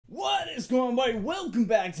going on, buddy? Welcome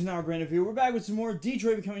back to another brand new video. We're back with some more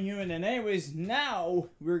Detroit Becoming Human, and anyways, now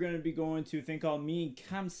we're going to be going to a thing called Me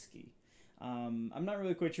Kamsky. I'm not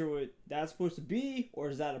really quite sure what that's supposed to be, or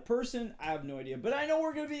is that a person? I have no idea, but I know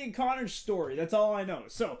we're going to be in Connor's story. That's all I know.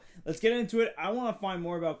 So, let's get into it. I want to find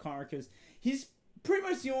more about Connor, because he's pretty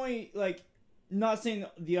much the only, like, not saying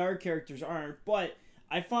the other characters aren't, but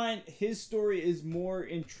I find his story is more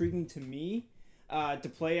intriguing to me to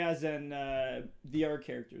play as than the other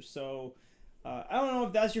characters. So I don't know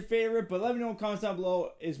if that's your favorite, but let me know in the comments down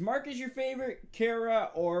below. Is Marcus your favorite, Kara,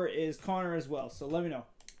 or is Connor as well? So let me know.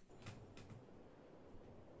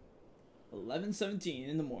 11:17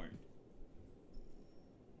 in the morning.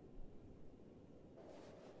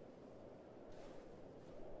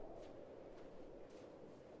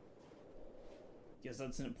 Guess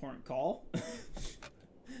that's an important call.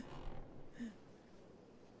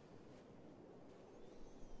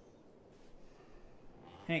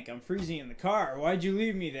 Hank, I'm freezing in the car. Why'd you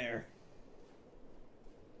leave me there?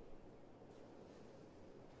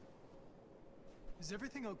 Is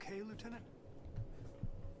everything okay, Lieutenant?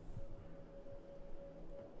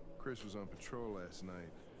 Chris was on patrol last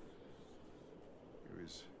night. He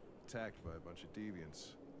was attacked by a bunch of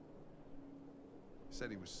deviants. He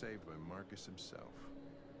said he was saved by Marcus himself.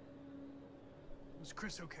 Was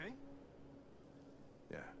Chris okay?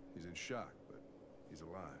 Yeah, he's in shock, but he's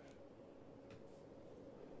alive.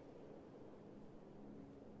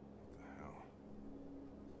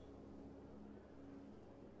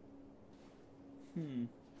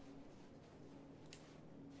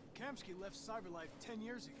 Kamsky left Cyberlife 10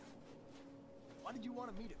 years ago. Why did you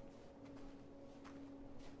want to meet him?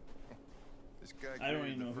 This guy I don't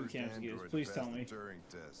even know who Kamsky is. Please tell me.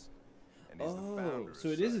 Test, oh, so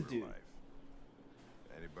it is a dude.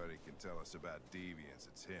 Anybody can tell us about deviants,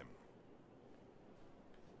 it's him.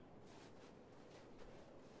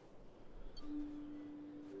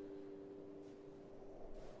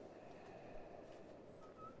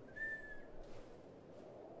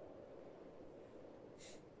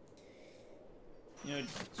 You know,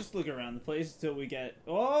 just look around the place until we get...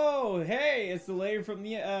 Oh, hey! It's the lady from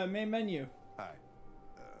the main menu. Hi.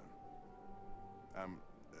 I'm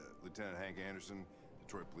Lieutenant Hank Anderson,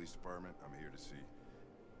 Detroit Police Department. I'm here to see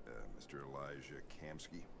Mr. Elijah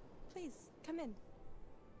Kamsky. Please, come in.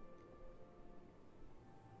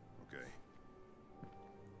 Okay.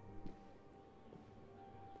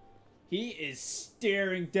 He is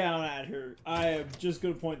staring down at her. I am just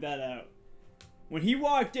going to point that out. When he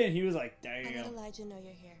walked in, he was like, damn. I let Elijah know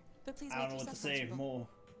you're here, but please I make don't know what to say yourself more.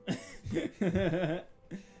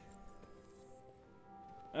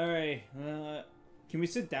 Alright, can we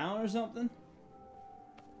sit down or something?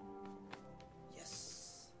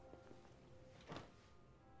 Yes.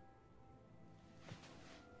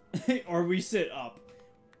 Or we sit up.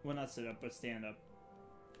 Well, not sit up, but stand up.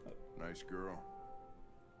 Nice girl.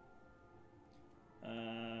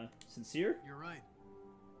 Sincere? You're right.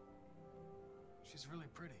 She's really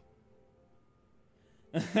pretty.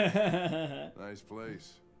 Nice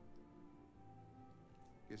place.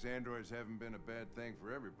 Guess androids haven't been a bad thing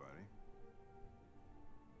for everybody.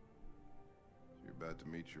 So you're about to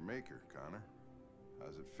meet your maker, Connor.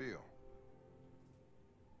 How's it feel?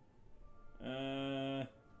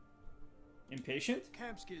 Impatient?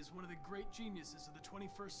 Kamsky is one of the great geniuses of the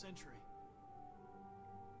 21st century.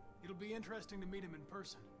 It'll be interesting to meet him in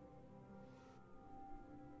person.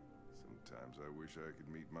 Sometimes I wish I could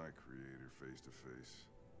meet my creator face to face.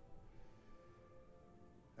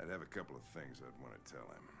 I'd have a couple of things I'd want to tell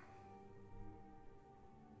him.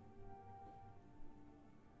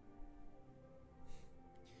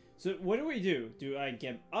 So what do we do? Do I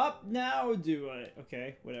get up now? Do I...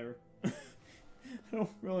 Okay, whatever. I don't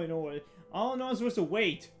really know what... All I know I'm supposed to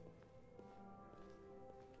wait.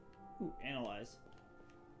 Ooh, analyze.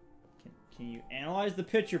 Can you analyze the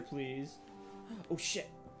picture, please? Oh, shit.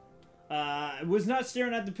 I was not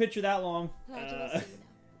staring at the picture that long.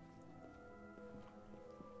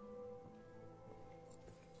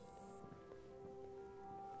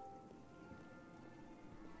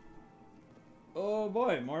 Oh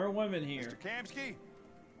boy, more women here. Mr. Kamsky?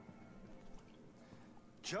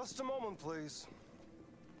 Just a moment, please.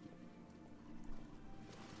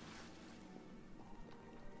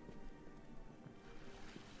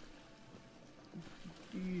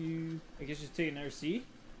 I guess just take another seat.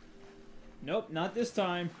 Nope, not this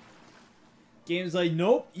time. Game's like,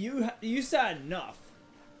 nope, you said enough.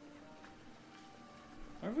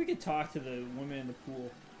 I wonder if we could talk to the women in the pool.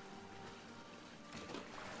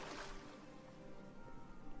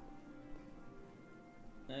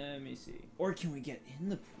 Let me see. Or can we get in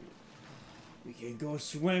the pool? We can go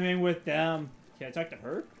swimming with them. Can I talk to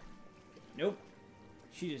her? Nope.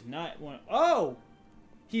 She does not want. Oh,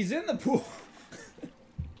 he's in the pool.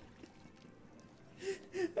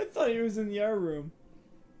 I thought he was in the art room.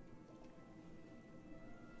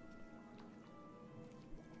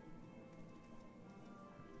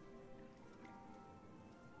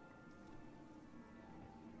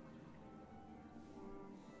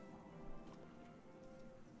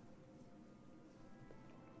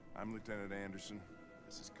 I'm Lieutenant Anderson.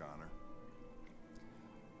 This is Connor.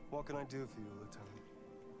 What can I do for you, Lieutenant?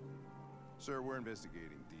 Sir, we're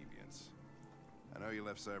investigating deviants. I know you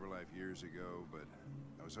left CyberLife years ago, but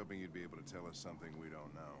I was hoping you'd be able to tell us something we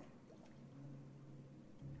don't know.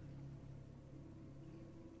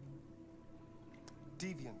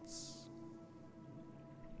 Deviants.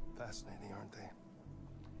 Fascinating, aren't they?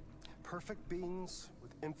 Perfect beings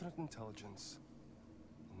with infinite intelligence.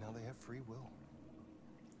 And now they have free will.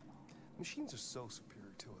 Machines are so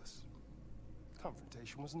superior to us.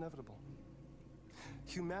 Confrontation was inevitable.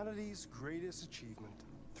 Humanity's greatest achievement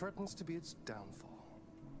threatens to be its downfall.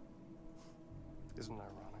 Isn't it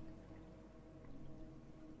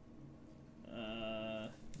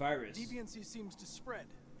ironic? Virus. Deviancy seems to spread,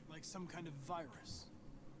 like some kind of virus.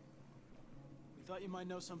 We thought you might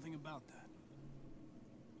know something about that.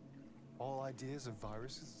 All ideas of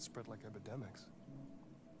viruses that spread like epidemics.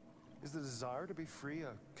 Is the desire to be free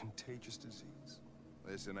a contagious disease?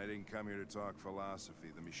 Listen, I didn't come here to talk philosophy.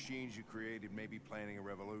 The machines you created may be planning a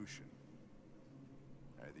revolution.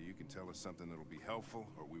 Either you can tell us something that'll be helpful,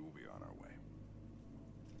 or we will be on our way.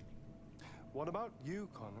 What about you,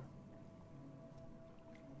 Connor?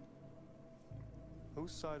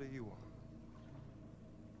 Whose side are you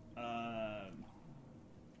on?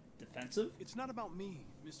 Defensive? It's not about me,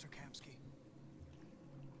 Mr. Kamsky.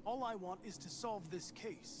 All I want is to solve this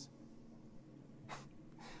case.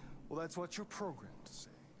 Well, that's what you're programmed to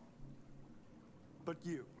say. But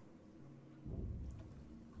you...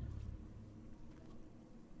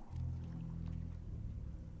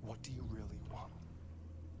 what do you really want?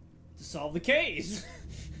 To solve the case.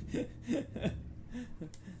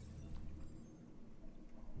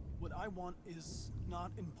 What I want is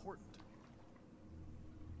not important.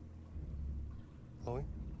 Chloe?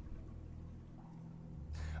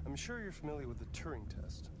 I'm sure you're familiar with the Turing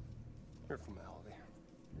test. Mere formality.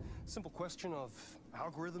 Simple question of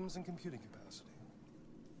algorithms and computing capacity.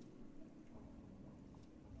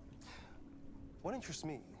 What interests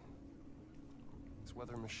me is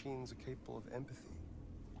whether machines are capable of empathy.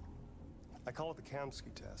 I call it the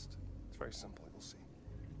Kamsky test. It's very simple, you'll see.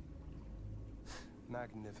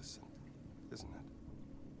 Magnificent, isn't it?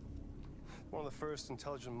 One of the first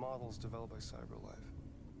intelligent models developed by CyberLife.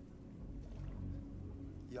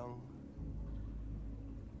 Young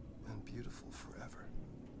and beautiful forever.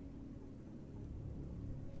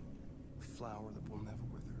 A flower that will never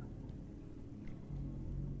wither.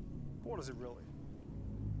 But what is it really?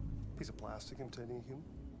 A piece of plastic imitating a human?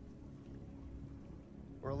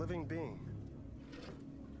 Or a living being?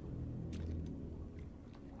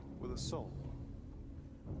 With a soul?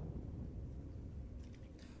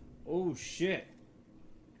 Oh shit.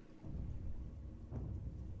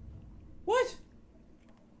 What?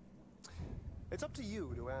 It's up to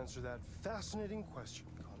you to answer that fascinating question,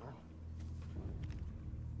 Connor.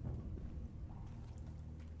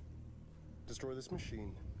 Destroy this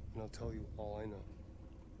machine, and I'll tell you all I know.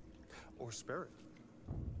 Or spare it,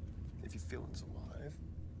 if you feel it's alive.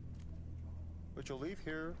 But you'll leave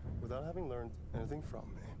here without having learned anything from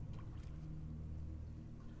me.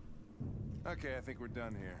 Okay, I think we're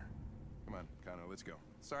done here. Come on, Connor, let's go.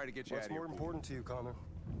 Sorry to get you out What's of here. more important to you, Connor?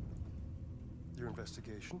 Your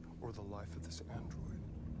investigation or the life of this android?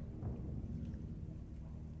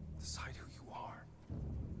 Decide who you are.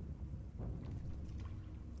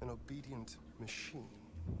 An obedient machine.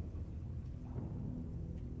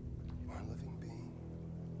 Or a living being.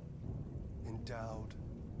 Endowed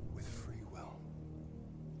with free will.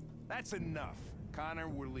 That's enough. Connor,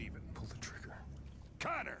 we're leaving. Pull the trigger.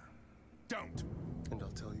 Connor! Don't! And I'll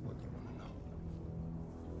tell you what you want to know.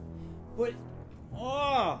 But,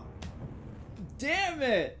 oh, damn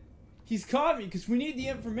it! He's caught me because we need the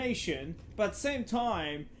information, but at the same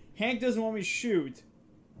time, Hank doesn't want me to shoot.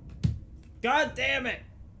 God damn it!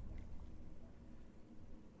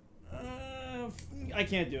 I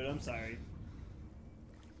can't do it, I'm sorry.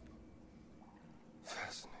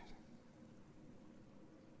 Fascinating.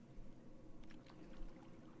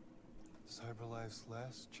 CyberLife's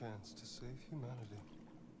last chance to save humanity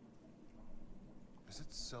is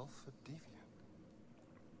itself a deviant.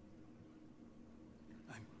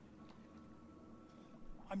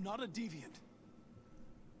 I'm not a deviant.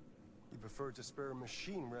 You prefer to spare a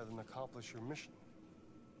machine rather than accomplish your mission.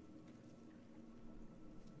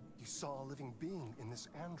 You saw a living being in this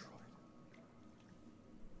android.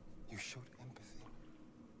 You showed empathy.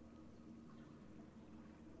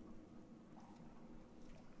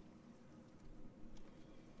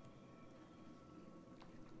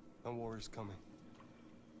 A war is coming.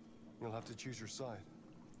 You'll have to choose your side.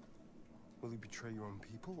 Will you betray your own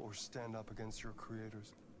people or stand up against your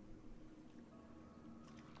creators?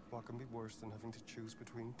 What can be worse than having to choose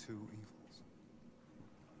between two evils?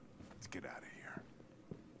 Let's get out of here.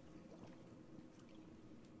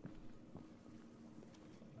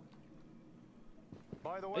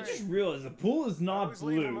 By the way, I just realized the pool is not always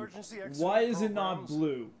leave blue. emergency exit Why is it not programs.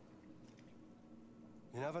 blue?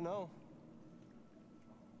 you never know.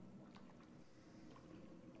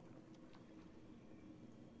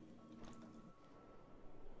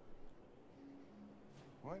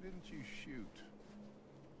 Why didn't you shoot?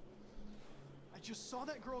 I just saw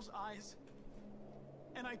that girl's eyes,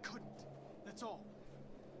 and I couldn't. That's all.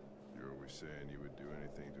 You're always saying you would do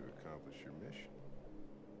anything to accomplish your mission.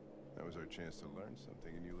 That was our chance to learn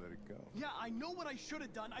something, and you let it go. Yeah, I know what I should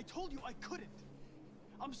have done. I told you I couldn't.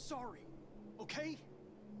 I'm sorry, okay?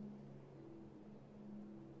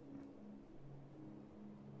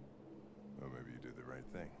 Well, maybe you did the right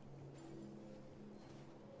thing.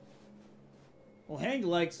 Well, Hank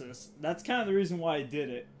likes us. That's kind of the reason why I did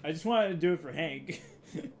it. I just wanted to do it for Hank.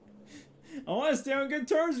 I want to stay on good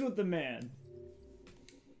terms with the man.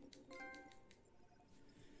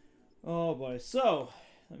 Oh boy. So,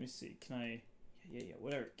 let me see. Can I... Yeah,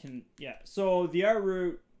 whatever. Yeah. So, the art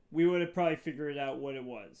route, we would have probably figured out what it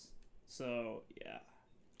was. So, yeah.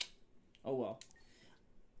 Oh well.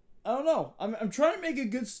 I don't know. I'm trying to make a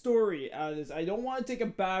good story out of this. I don't want to take a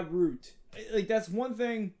bad route. Like, that's one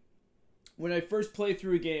thing when I first play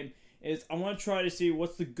through a game, is I want to try to see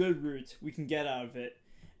what's the good route we can get out of it,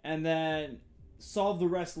 and then solve the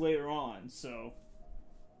rest later on. So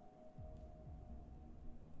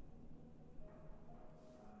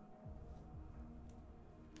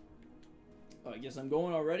I guess I'm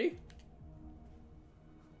going already.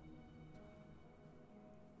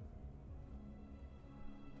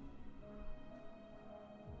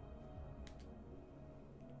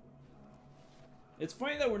 It's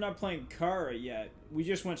funny that we're not playing Kara yet. We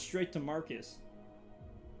just went straight to Marcus.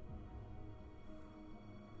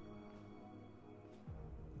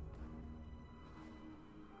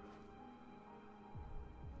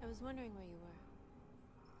 I was wondering where you were.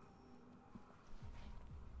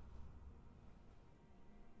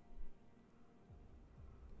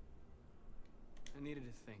 I needed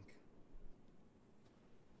to think.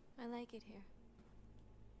 I like it here.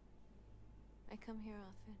 I come here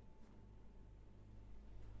often.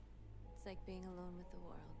 It's like being alone with the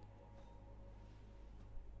world.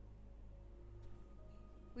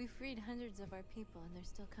 We freed hundreds of our people, and they're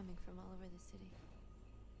still coming from all over the city.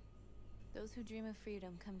 Those who dream of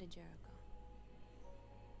freedom come to Jericho.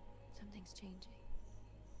 Something's changing.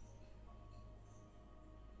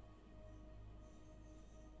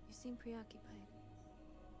 You seem preoccupied.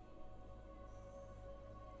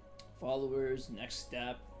 Followers, next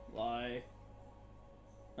step, lie.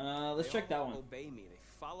 Let's check that one. Obey me. They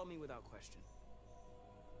follow me without question.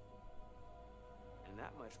 And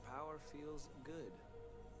that much power feels good.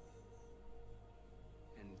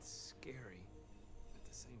 And scary at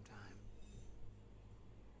the same time.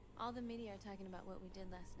 All the media are talking about what we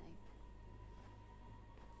did last night.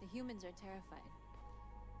 The humans are terrified.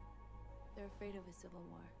 They're afraid of a civil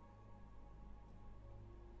war.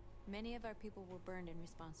 Many of our people were burned in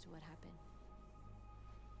response to what happened.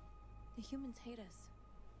 The humans hate us.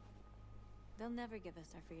 They'll never give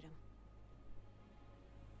us our freedom.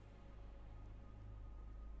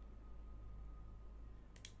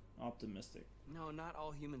 Optimistic. No, not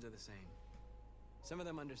all humans are the same. Some of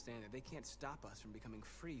them understand that they can't stop us from becoming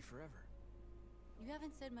free forever. You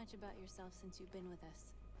haven't said much about yourself since you've been with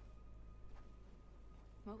us.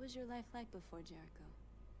 What was your life like before Jericho?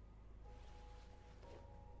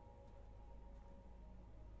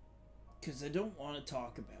 Because I don't want to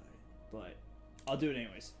talk about it, but I'll do it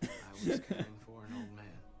anyways. I was caring for an old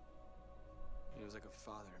man. He was like a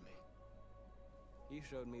father to me. He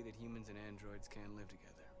showed me that humans and androids can live together.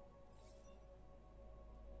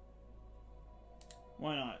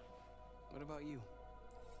 Why not? What about you?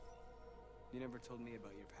 You never told me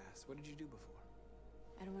about your past. What did you do before?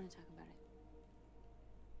 I don't want to talk about it.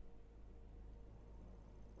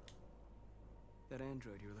 That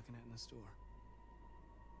android you were looking at in the store.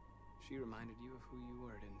 She reminded you of who you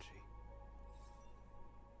were, didn't she?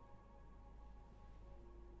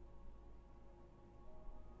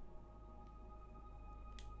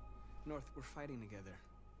 North, we're fighting together.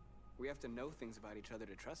 We have to know things about each other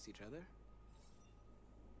to trust each other.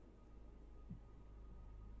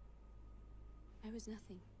 I was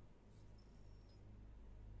nothing.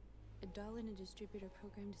 A doll in a distributor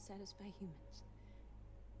program to satisfy humans.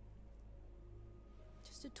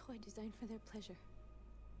 Just a toy designed for their pleasure.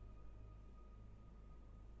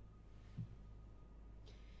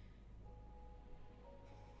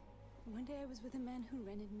 One day I was with a man who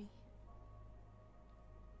rented me.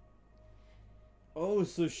 Oh,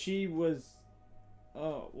 so she was...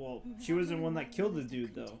 Oh, well, she wasn't the one that killed the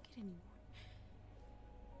dude, though.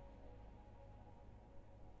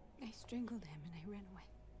 I strangled him and I ran away.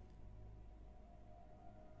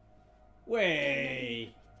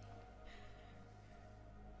 Way.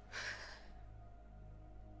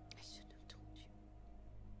 I shouldn't have told you.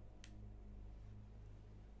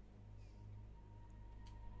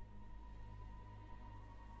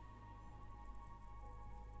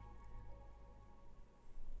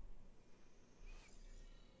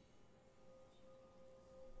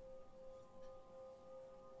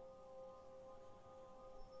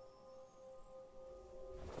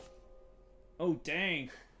 Oh, dang.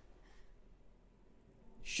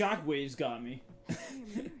 Shockwaves got me.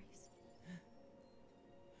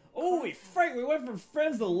 Holy frick, we went from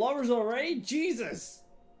friends to lovers already? Jesus!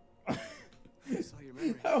 I saw your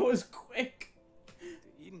memories. That was quick.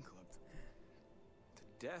 The Eden Club.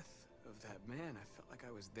 The death of that man. I felt like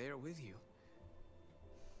I was there with you.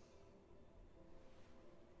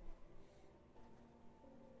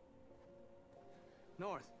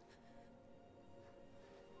 North.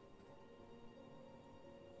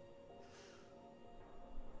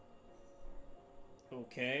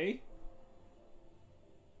 Okay.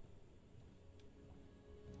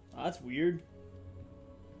 Oh, that's weird.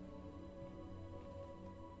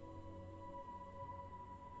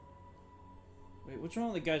 Wait, what's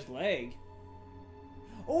wrong with the guy's leg?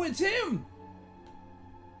 Oh, it's him!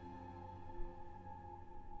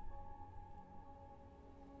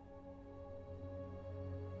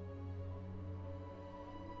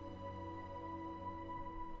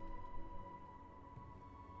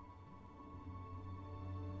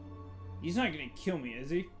 He's not gonna kill me,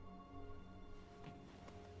 is he?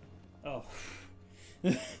 Oh.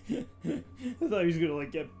 I thought he was gonna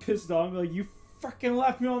like get pissed off and be like, you fucking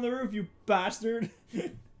left me on the roof, you bastard!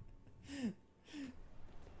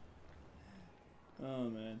 Oh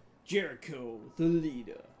man. Jericho, the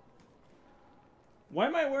leader. Why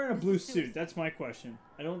am I wearing a blue suit? That's my question.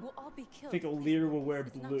 I don't We'll all be killed. think a leader will wear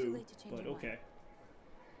It's not too blue, late to change but your mind. okay.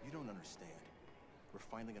 You don't understand. We're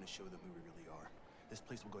finally gonna show them who we really are. This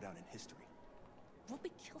place will go down in history. We'll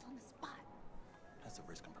be killed on the spot. That's a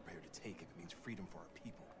risk I'm prepared to take if it means freedom for our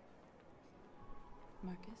people.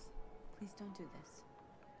 Marcus, please don't do this.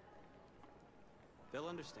 They'll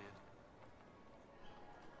understand.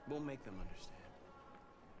 We'll make them understand.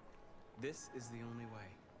 This is the only way.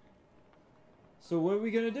 So what are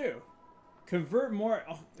we gonna do? Convert more?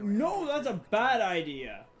 Oh, no, that's a bad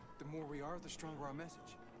idea. The more we are, the stronger our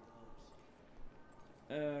message.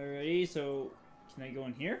 Alrighty, so can I go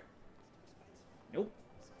in here? Nope.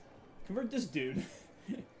 Convert this dude.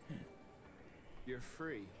 You're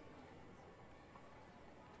free.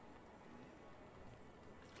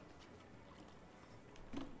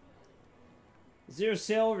 Is there a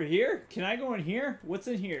sale over here? Can I go in here? What's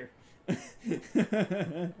in here? Oh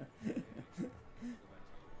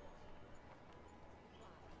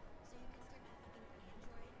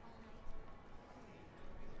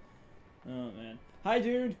man. Hi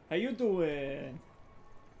dude, how you doing?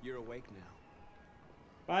 You're awake now.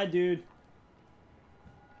 Bye dude.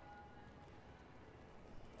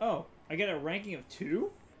 Oh, I get a ranking of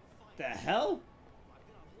 2? The hell?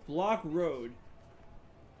 Block Road.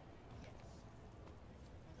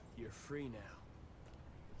 You're free now.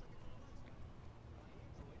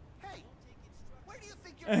 Hey! Where do you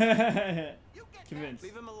think you're Convinced.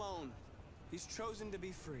 Leave him alone. He's chosen to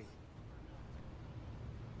be free.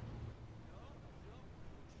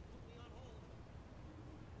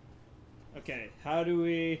 Okay, how do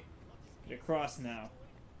we get across now?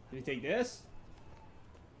 Do we take this?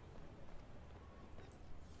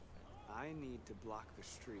 I need to block the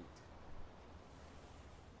street.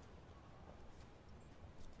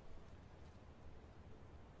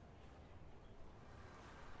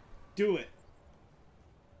 Do it.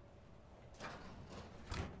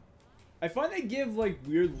 I find they give like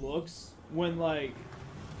weird looks when like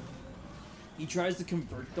he tries to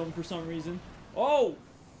convert them for some reason. Oh,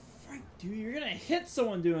 frick, dude, you're gonna hit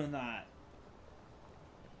someone doing that.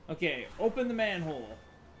 Okay, open the manhole.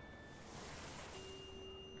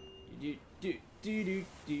 Do do do do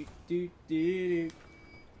do do do.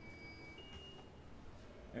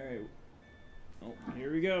 All right. Oh,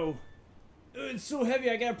 here we go. Ugh, it's so heavy.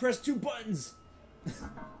 I gotta press 2 buttons.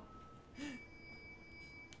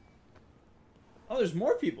 Oh, there's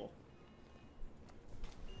more people.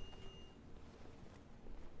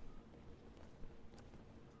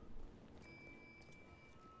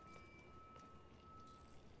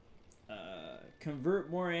 Convert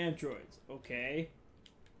more androids. Okay.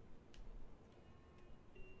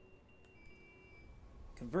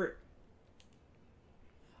 Convert.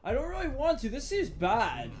 I don't really want to. This is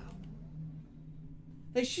bad.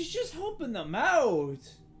 Like, she's just helping them out.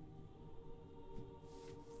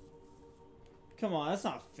 Come on, that's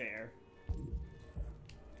not fair.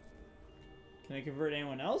 Can I convert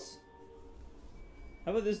anyone else?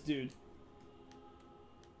 How about this dude?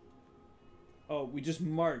 Oh, we just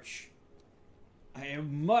march. I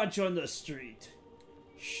am march on the street.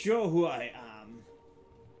 Show who I am.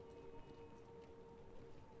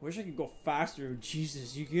 Wish I could go faster.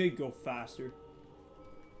 Jesus, you could go faster.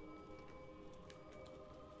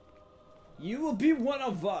 You will be one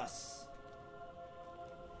of us.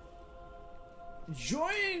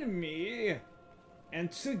 Join me,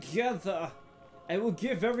 and together I will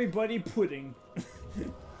give everybody pudding.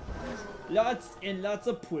 Lots and lots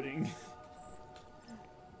of pudding.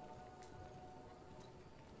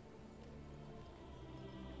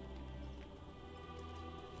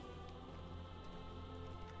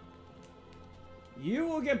 You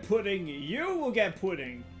will get pudding. You will get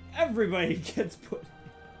pudding. Everybody gets pudding.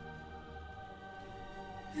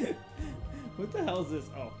 What the hell is this?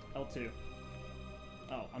 Oh, L2.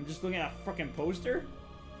 Oh, I'm just looking at a fucking poster?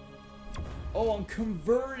 Oh, I'm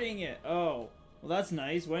converting it. Oh, well, that's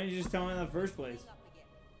nice. Why didn't you just tell me in the first place?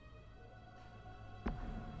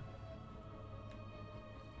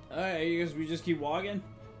 Alright, you guys, we just keep walking?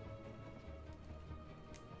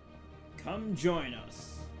 Come join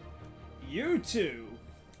us. You too.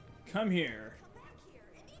 Come here.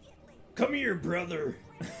 Come here, brother.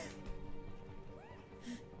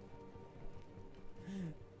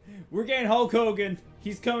 We're getting Hulk Hogan.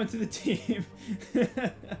 He's coming to the team.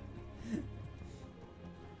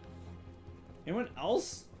 Anyone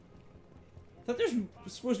else? I thought there's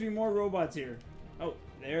supposed to be more robots here. Oh,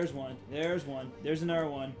 there's one. There's one. There's another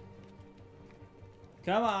one.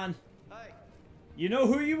 Come on. You know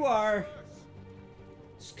who you are.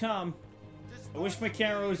 Just come. I wish my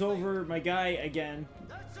camera was over my guy again.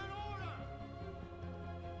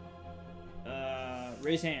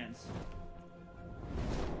 Raise hands.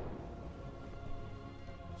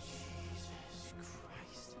 Jesus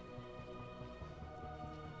Christ.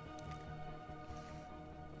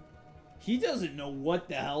 He doesn't know what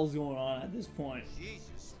the hell's going on at this point.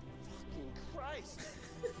 Jesus fucking Christ.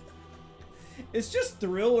 It's just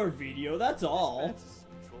thriller video, that's all.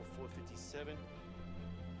 Patrol 457.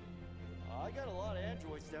 I got a lot of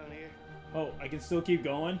androids down here. Oh, I can still keep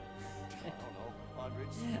going? I don't know,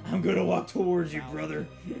 hundreds. I'm gonna walk towards you, brother.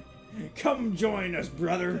 Come join us,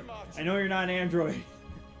 brother. I know you're not an android.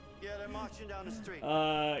 Yeah, they're marching down the street.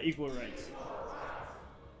 Equal rights.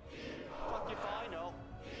 Fuck if I know.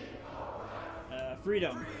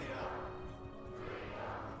 Freedom.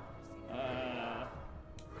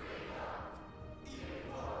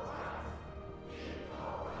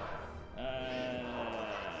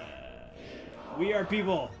 We are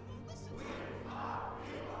people.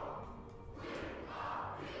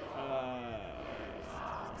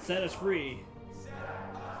 Set us free.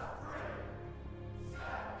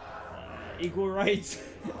 Equal rights.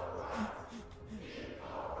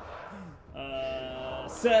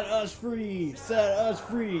 Set us free. Set us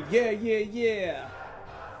free. Yeah, yeah, yeah.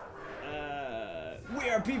 We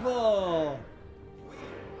are people.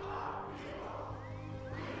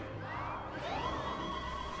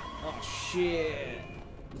 Oh shit.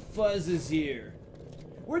 The fuzz is here.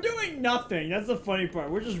 We're doing nothing. That's the funny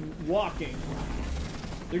part. We're just walking.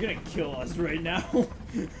 They're gonna kill us right now.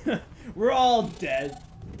 We're all dead.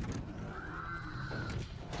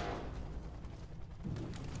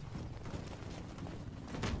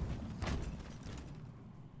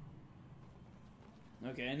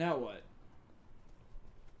 Okay, now what?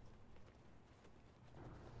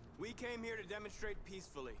 We came here to demonstrate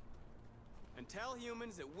peacefully and tell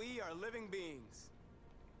humans that we are living beings.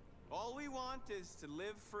 All we want is to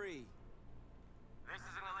live free. This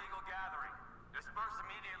is an illegal gathering. Disperse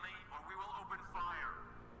immediately or we will open fire.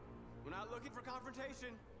 We're not looking for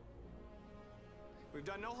confrontation. We've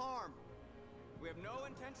done no harm. We have no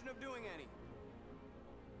intention of doing any.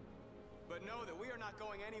 But know that we are not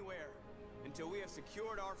going anywhere until we have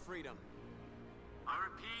secured our freedom. I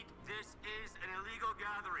repeat, this is an illegal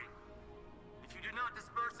gathering. If you do not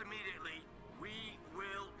disperse immediately, we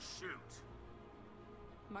will shoot.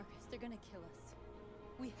 Marcus, they're gonna kill us.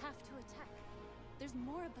 We have to attack. There's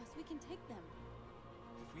more of us. We can take them.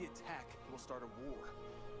 If we attack, it will start a war.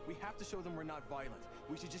 We have to show them we're not violent.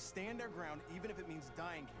 We should just stand our ground, even if it means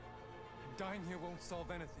dying here. Dying here won't solve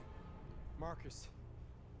anything. Marcus,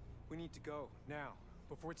 we need to go, now,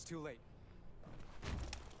 before it's too late.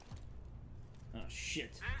 Oh,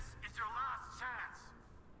 shit. This is your last chance.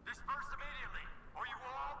 Disperse immediately, or you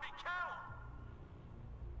will all be killed.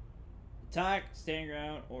 Attack, stand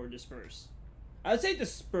ground, or disperse. I would say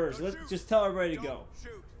disperse. Don't Let's shoot. just tell everybody to Don't go.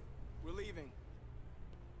 shoot. We're leaving.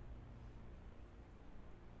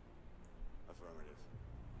 Affirmative.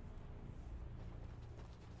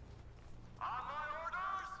 On my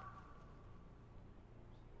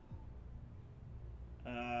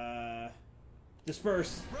orders.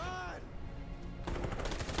 Disperse. Run!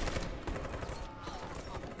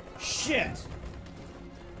 Shit!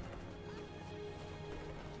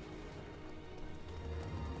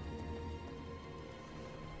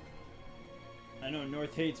 I know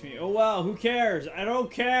North hates me. Oh well, who cares? I don't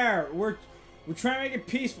care. We're trying to make it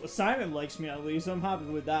peaceful. Simon likes me at least. I'm happy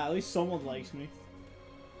with that. At least someone likes me.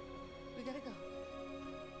 We gotta go.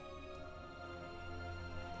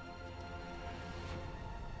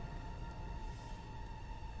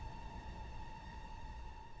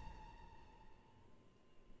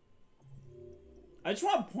 I just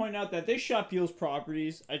want to point out that they shot Peele's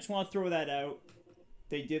properties. I just want to throw that out.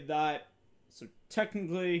 They did that. So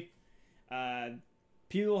technically,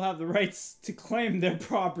 Peele have the rights to claim their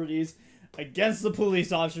properties against the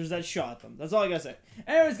police officers that shot them. That's all I gotta say.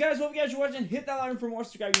 Anyways, guys, hope you guys are watching. Hit that like for more.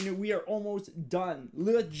 Subscribe if you're new. We are almost done.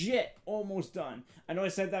 Legit almost done. I know I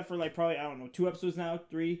said that for like probably, I don't know, 2 episodes now?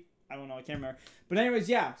 3? I don't know, I can't remember. But anyways,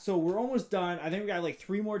 yeah, so we're almost done. I think we got like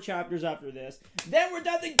 3 more chapters after this. Then we're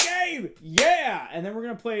done the game! Yeah! And then we're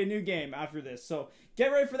going to play a new game after this. So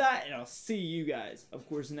get ready for that, and I'll see you guys, of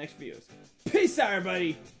course, in the next videos. Peace out,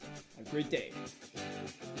 everybody. Have a great day.